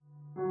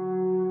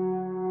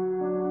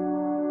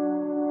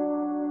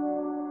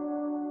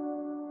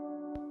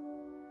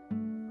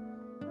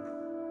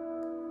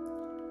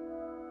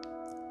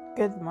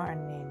Good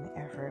morning,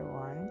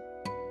 everyone.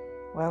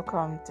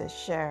 Welcome to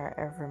Share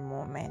Every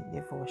Moment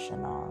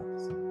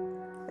Devotionals.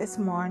 This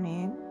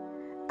morning,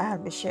 I'll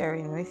be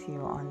sharing with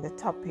you on the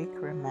topic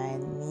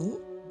Remind Me,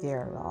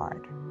 Dear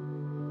Lord.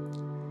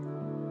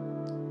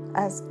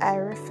 As I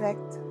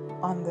reflect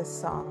on the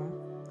song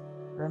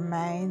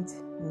Remind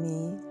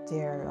Me,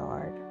 Dear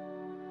Lord,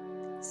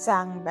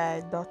 sung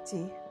by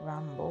Dottie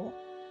Rambo,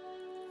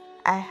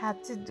 I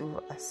had to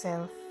do a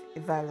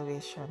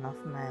self-evaluation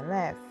of my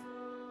life.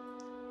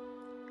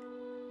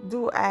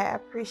 Do I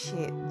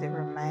appreciate the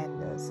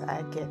reminders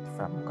I get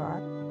from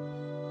God?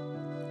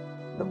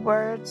 The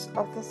words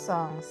of the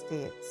song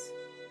states,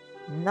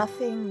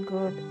 "Nothing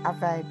good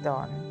have I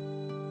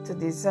done to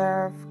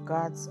deserve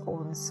God's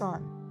own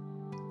Son.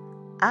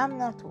 I'm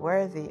not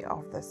worthy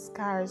of the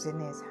scars in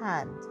His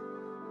hand,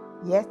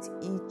 yet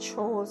He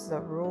chose the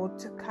road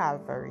to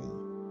Calvary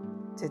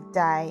to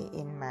die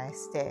in my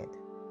stead.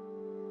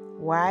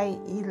 Why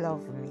He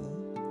loved me,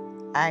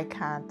 I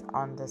can't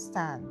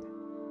understand.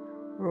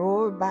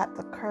 Roll back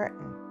the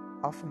curtain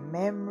of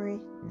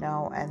memory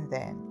now and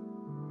then.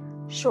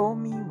 Show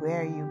me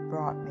where you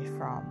brought me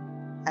from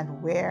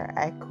and where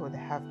I could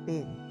have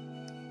been.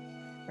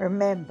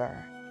 Remember,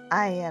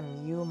 I am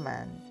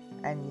human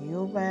and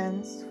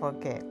humans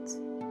forget.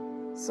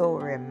 So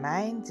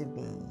remind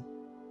me,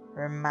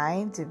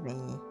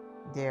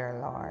 dear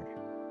Lord."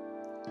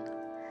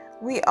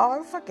 We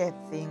all forget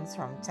things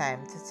from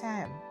time to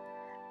time,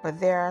 but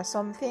there are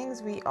some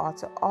things we ought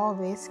to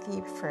always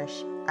keep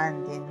fresh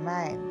and in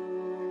mind.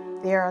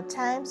 There are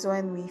times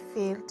when we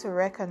fail to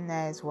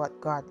recognize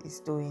what God is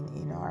doing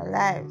in our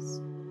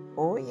lives.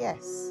 Oh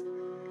yes,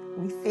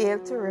 we fail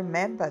to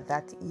remember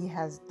that He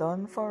has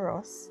done for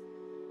us,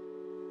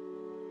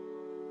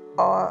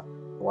 or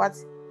what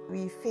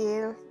we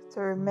fail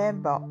to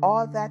remember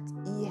all that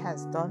He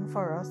has done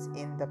for us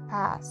in the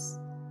past.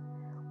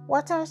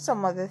 What are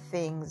some of the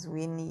things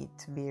we need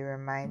to be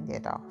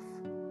reminded of?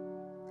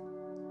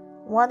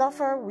 One of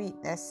our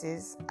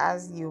weaknesses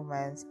as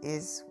humans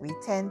is we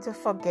tend to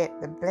forget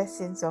the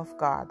blessings of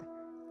God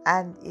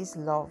and His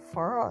love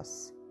for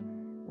us.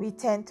 We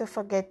tend to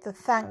forget to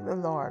thank the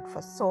Lord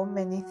for so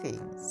many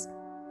things.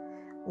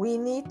 We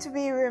need to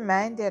be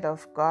reminded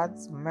of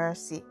God's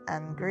mercy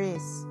and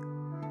grace.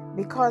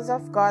 Because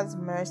of God's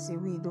mercy,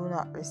 we do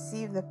not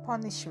receive the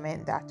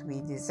punishment that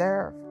we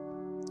deserve.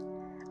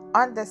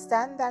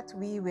 Understand that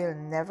we will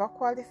never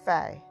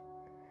qualify.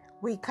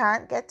 We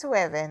can't get to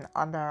heaven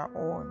on our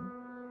own.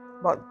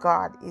 But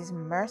God is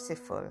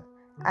merciful,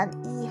 and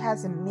He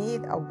has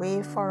made a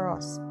way for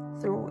us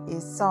through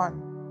His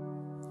Son.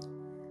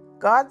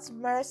 God's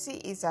mercy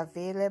is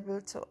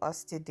available to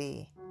us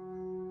today,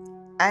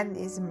 and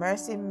His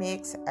mercy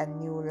makes a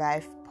new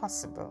life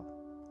possible.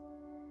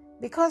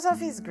 Because of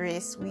His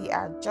grace, we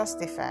are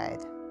justified.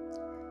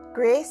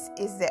 Grace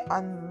is the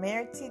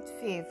unmerited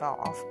favor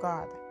of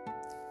God.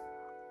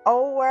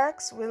 Our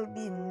works will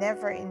be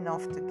never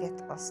enough to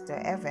get us to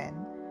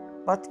heaven,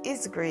 but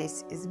His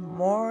grace is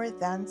more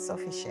than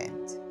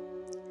sufficient.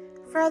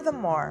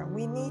 Furthermore,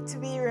 we need to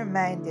be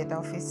reminded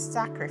of His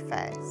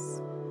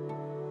sacrifice.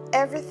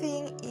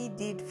 Everything He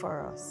did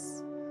for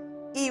us.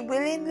 He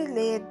willingly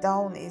laid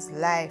down His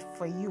life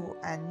for you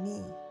and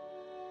me.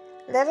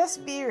 Let us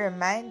be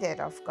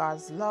reminded of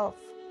God's love.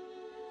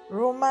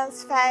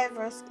 Romans 5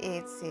 verse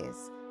 8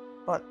 says,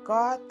 "But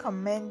God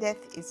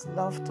commendeth His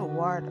love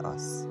toward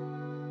us,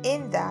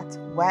 in that,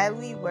 while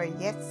we were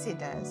yet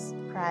sinners,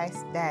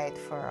 Christ died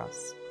for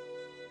us."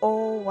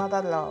 Oh, what a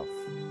love!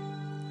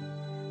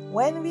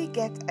 When we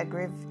get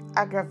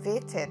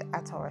aggravated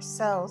at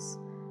ourselves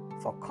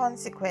for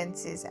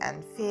consequences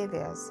and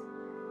failures,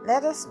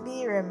 let us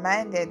be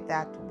reminded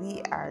that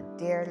we are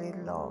dearly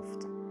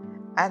loved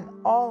and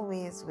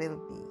always will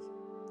be.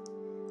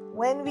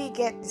 When we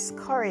get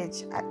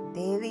discouraged at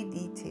daily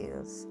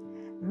details,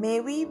 may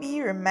we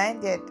be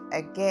reminded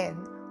again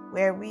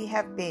where we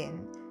have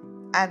been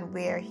and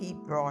where He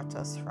brought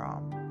us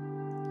from.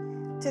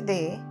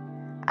 Today,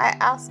 I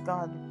ask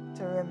God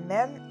to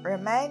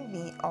remind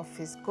me of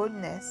His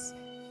goodness,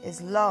 His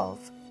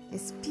love,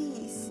 His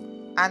peace,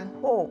 and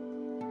hope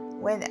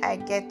when I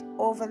get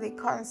overly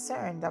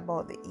concerned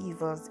about the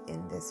evils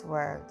in this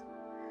world.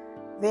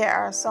 There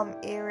are some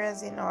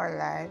areas in our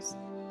lives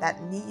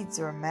that needs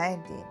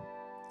reminding.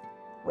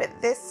 With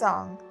this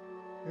song,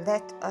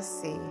 let us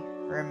say,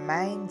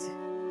 "Remind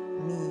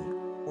me,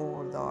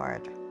 O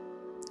Lord."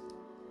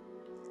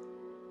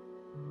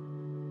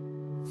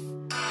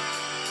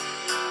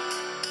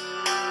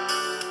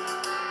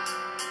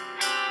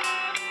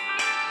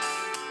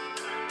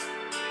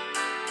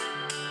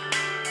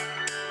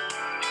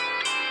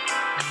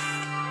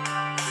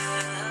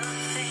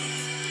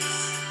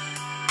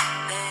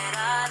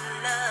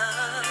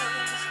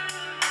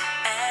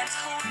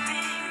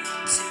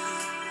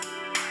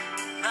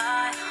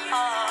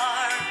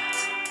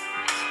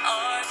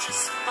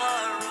 Just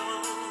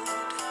borrowed,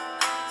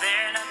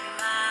 they're not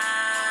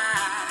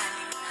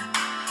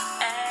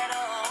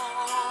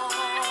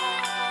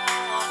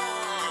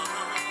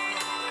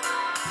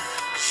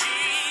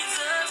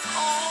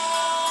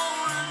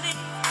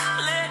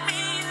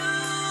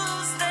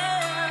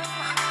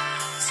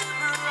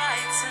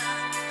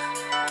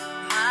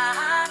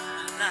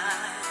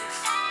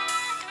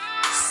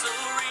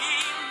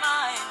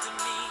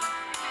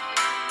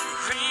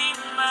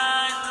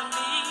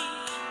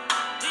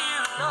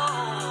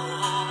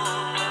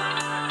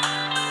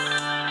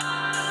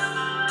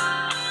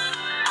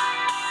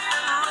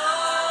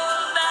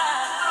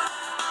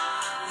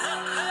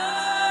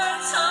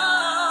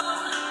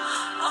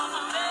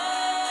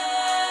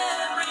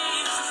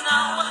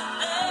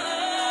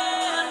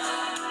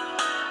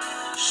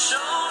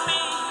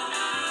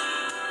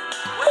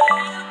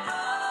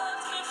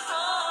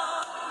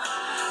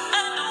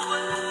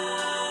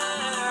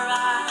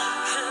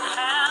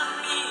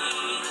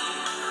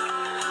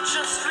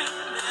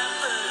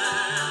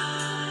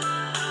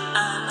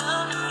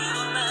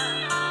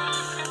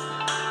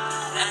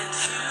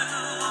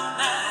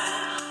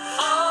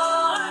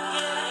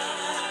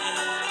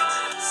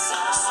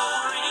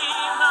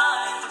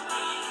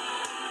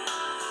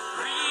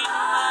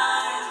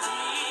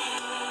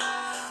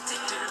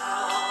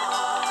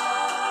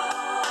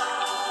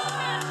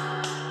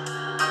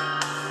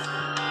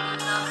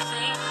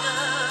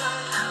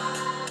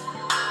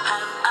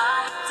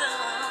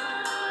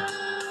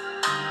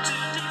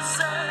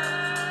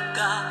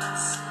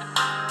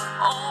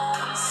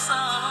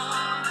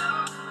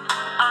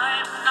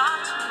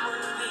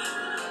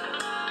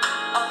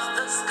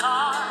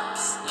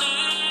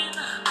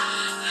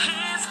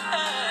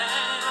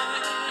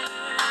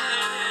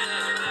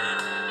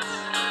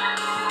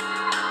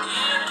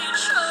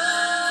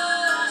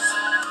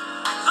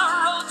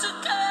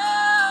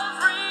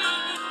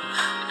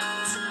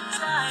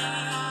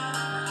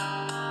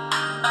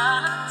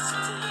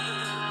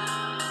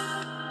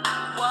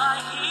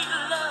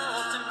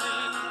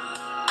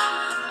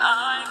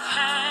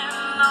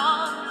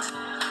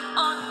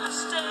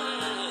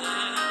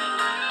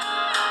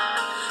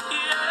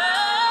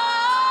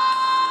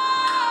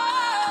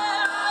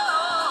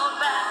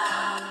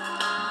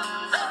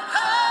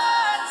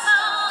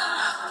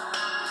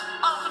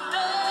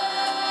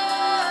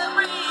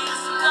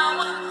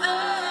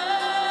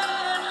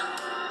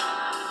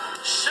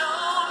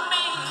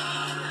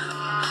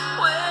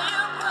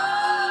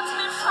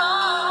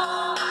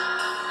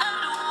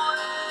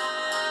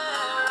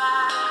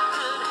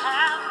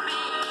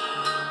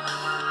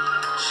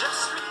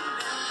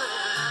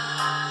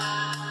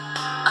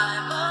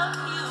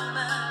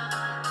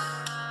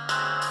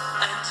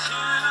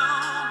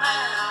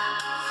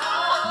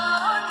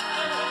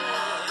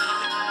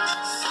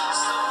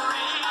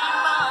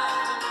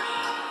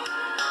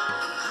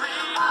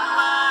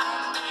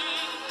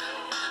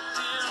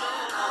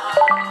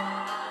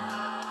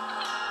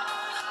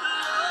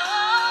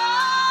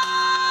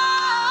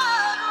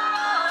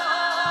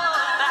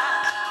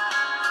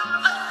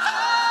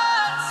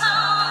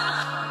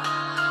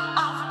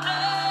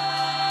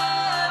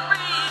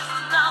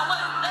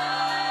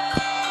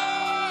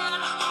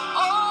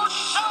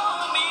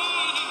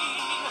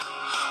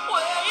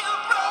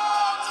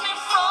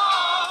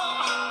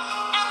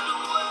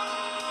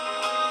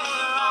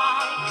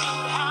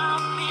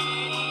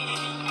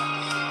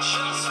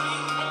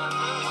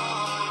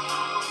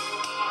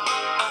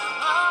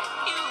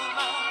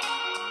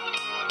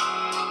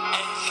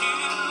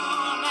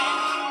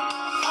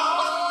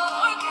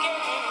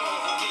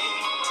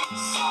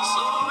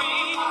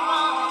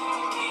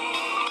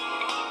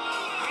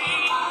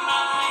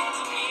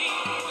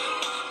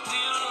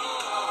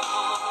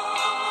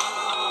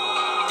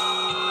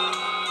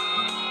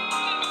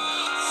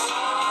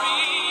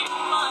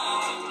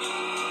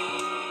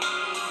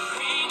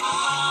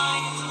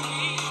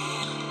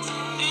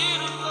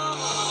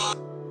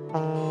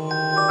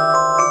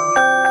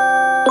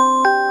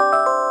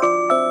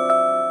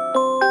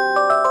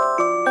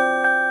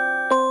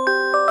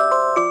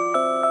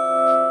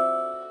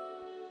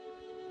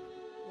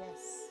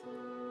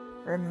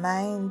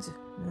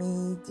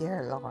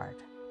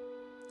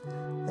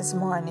Lord. This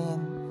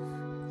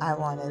morning, I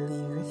want to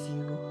leave with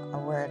you a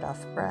word of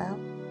prayer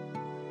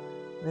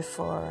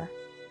before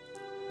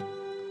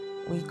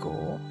we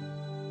go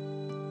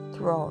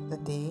throughout the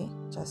day.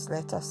 Just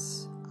let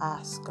us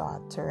ask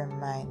God to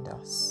remind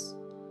us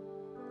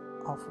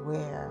of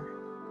where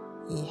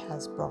He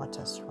has brought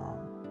us from.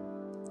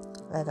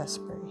 Let us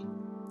pray.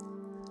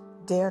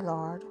 Dear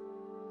Lord,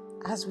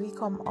 as we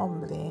come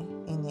humbly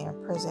in your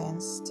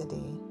presence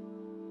today,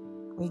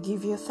 we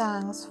give you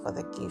thanks for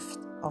the gift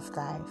of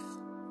life.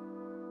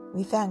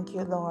 We thank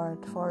you,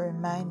 Lord, for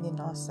reminding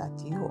us that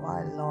you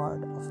are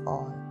Lord of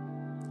all.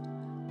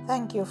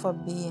 Thank you for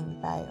being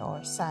by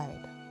our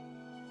side.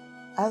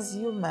 As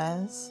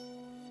humans,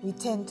 we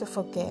tend to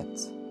forget,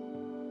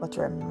 but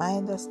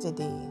remind us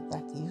today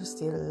that you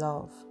still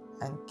love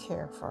and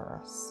care for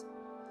us.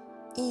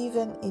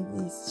 Even in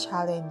these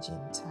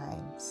challenging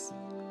times,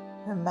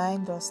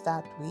 remind us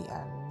that we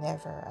are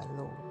never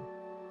alone.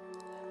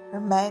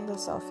 Remind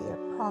us of your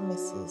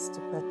promises to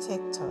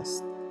protect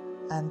us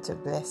and to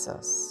bless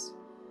us.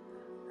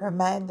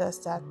 Remind us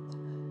that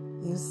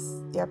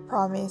your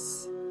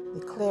promise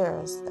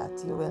declares that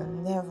you will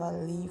never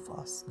leave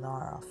us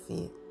nor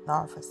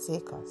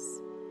forsake us.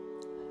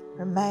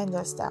 Remind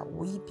us that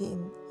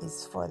weeping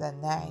is for the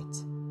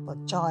night,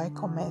 but joy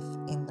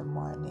cometh in the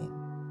morning.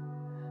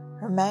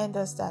 Remind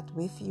us that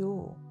with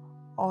you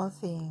all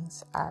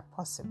things are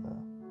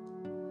possible.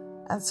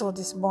 And so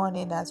this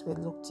morning, as we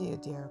look to you,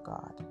 dear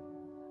God,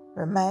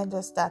 remind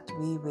us that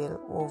we will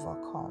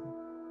overcome.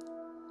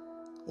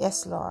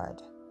 Yes,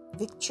 Lord,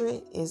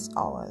 victory is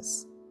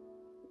ours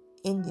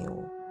in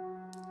you.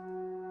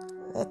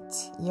 Let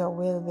your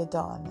will be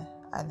done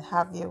and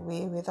have your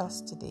way with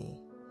us today.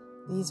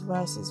 These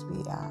verses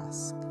we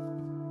ask.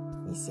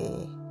 We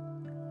say,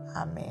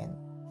 Amen.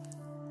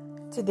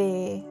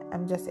 Today,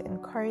 I'm just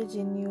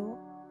encouraging you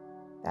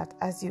that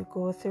as you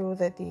go through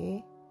the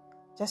day,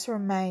 just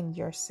remind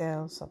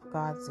yourselves of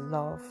God's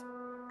love,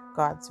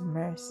 God's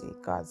mercy,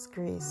 God's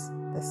grace,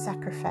 the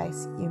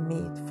sacrifice He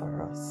made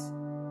for us,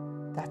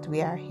 that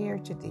we are here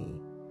today.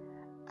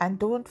 And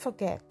don't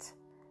forget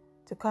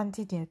to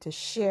continue to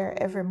share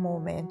every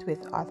moment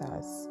with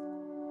others.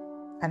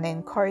 An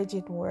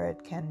encouraging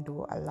word can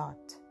do a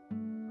lot.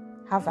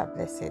 Have a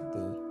blessed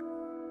day.